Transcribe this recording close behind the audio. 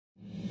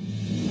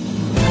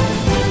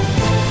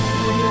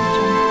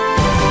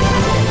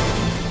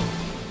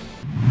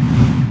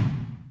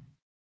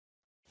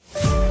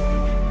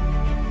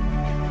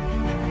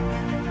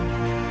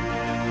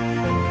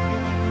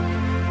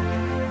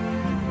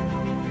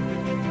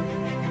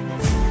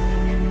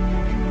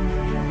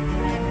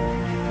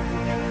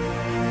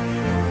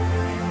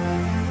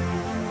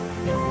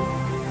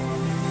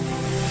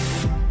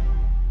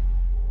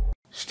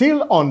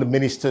Still on the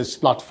minister's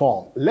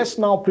platform, let's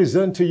now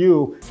present to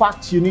you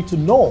facts you need to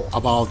know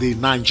about the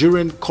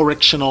Nigerian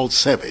Correctional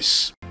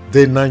Service.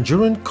 The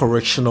Nigerian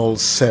Correctional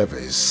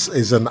Service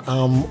is an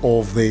arm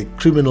of the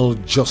criminal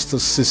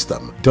justice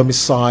system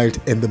domiciled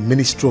in the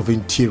Ministry of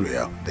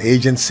Interior. The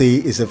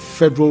agency is a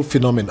federal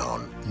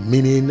phenomenon,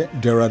 meaning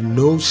there are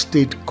no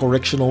state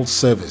correctional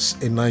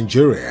service in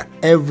Nigeria.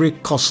 Every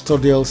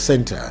custodial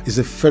center is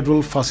a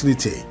federal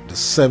facility. The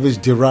service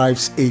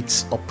derives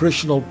its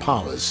operational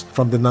powers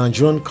from the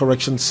Nigerian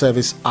Correctional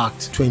Service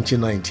Act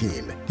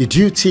 2019. The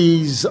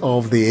duties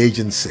of the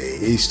agency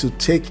is to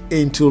take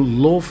into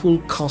lawful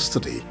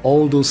custody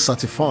all those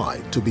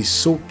certified to be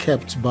so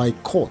kept by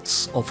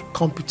courts of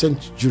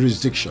competent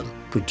jurisdiction,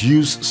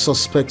 produce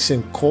suspects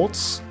in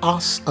courts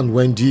as and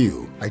when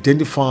due,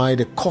 identify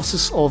the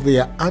causes of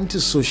their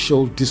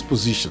antisocial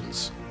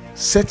dispositions,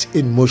 set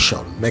in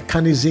motion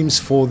mechanisms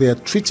for their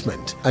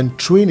treatment and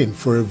training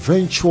for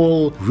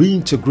eventual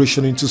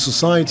reintegration into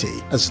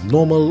society as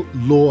normal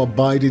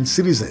law-abiding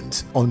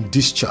citizens on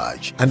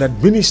discharge, and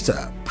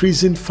administer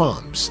prison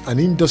farms and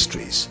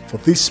industries for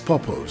this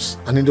purpose,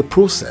 and in the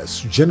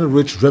process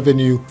generate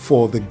revenue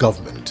for the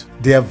government.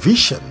 Their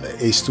vision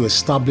is to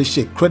establish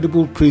a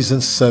credible prison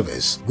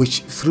service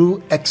which,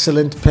 through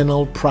excellent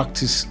penal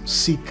practice,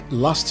 seek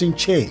lasting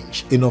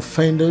change in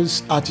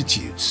offenders'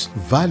 attitudes,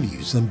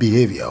 values and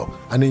behavior,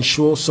 and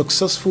ensure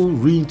successful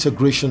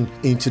reintegration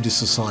into the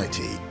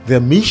society.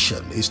 Their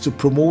mission is to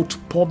promote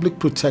public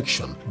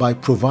protection by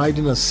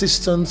providing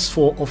assistance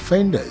for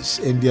offenders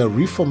in their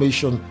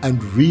reformation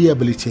and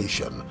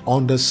rehabilitation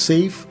under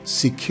safe,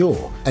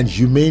 secure and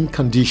humane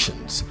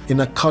conditions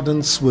in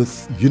accordance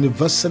with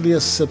universally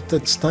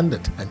accepted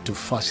standard, and to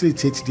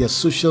facilitate their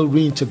social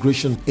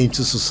reintegration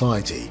into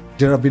society.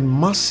 There have been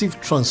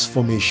massive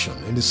transformation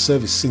in the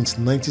service since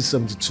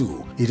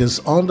 1972. It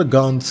has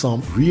undergone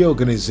some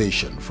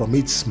reorganization from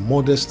its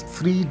modest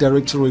 3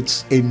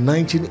 directorates in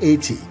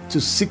 1980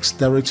 to 6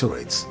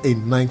 directorates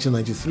in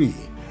 1993.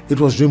 It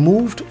was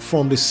removed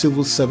from the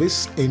civil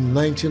service in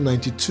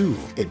 1992.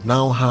 It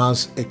now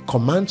has a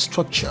command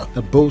structure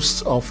that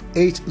boasts of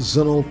 8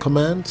 zonal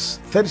commands,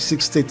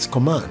 36 state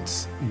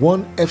commands,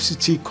 1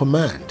 FCT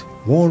command,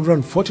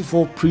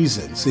 144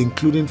 prisons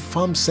including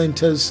farm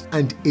centers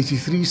and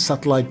 83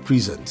 satellite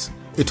prisons.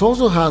 It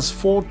also has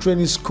 4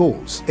 training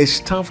schools, a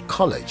staff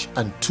college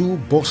and 2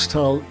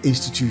 borstal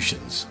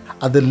institutions.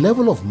 At the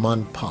level of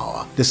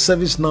manpower, the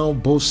service now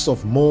boasts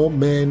of more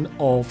men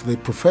of the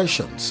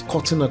professions,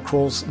 cutting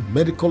across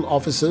medical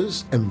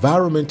officers,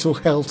 environmental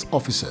health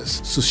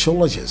officers,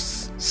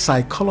 sociologists,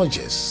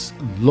 psychologists,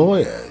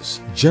 lawyers,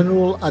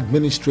 general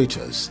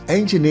administrators,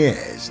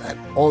 engineers, and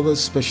other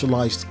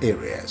specialized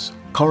areas.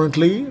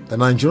 Currently, the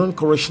Nigerian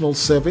Correctional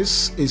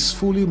Service is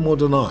fully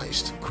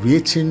modernized,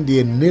 creating the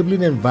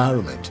enabling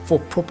environment for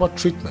proper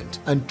treatment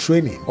and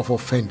training of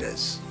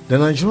offenders. The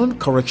Nigerian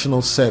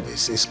Correctional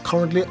Service is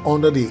currently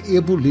under the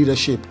able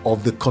leadership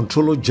of the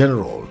Controller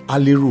General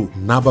Aliru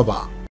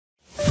Nababa.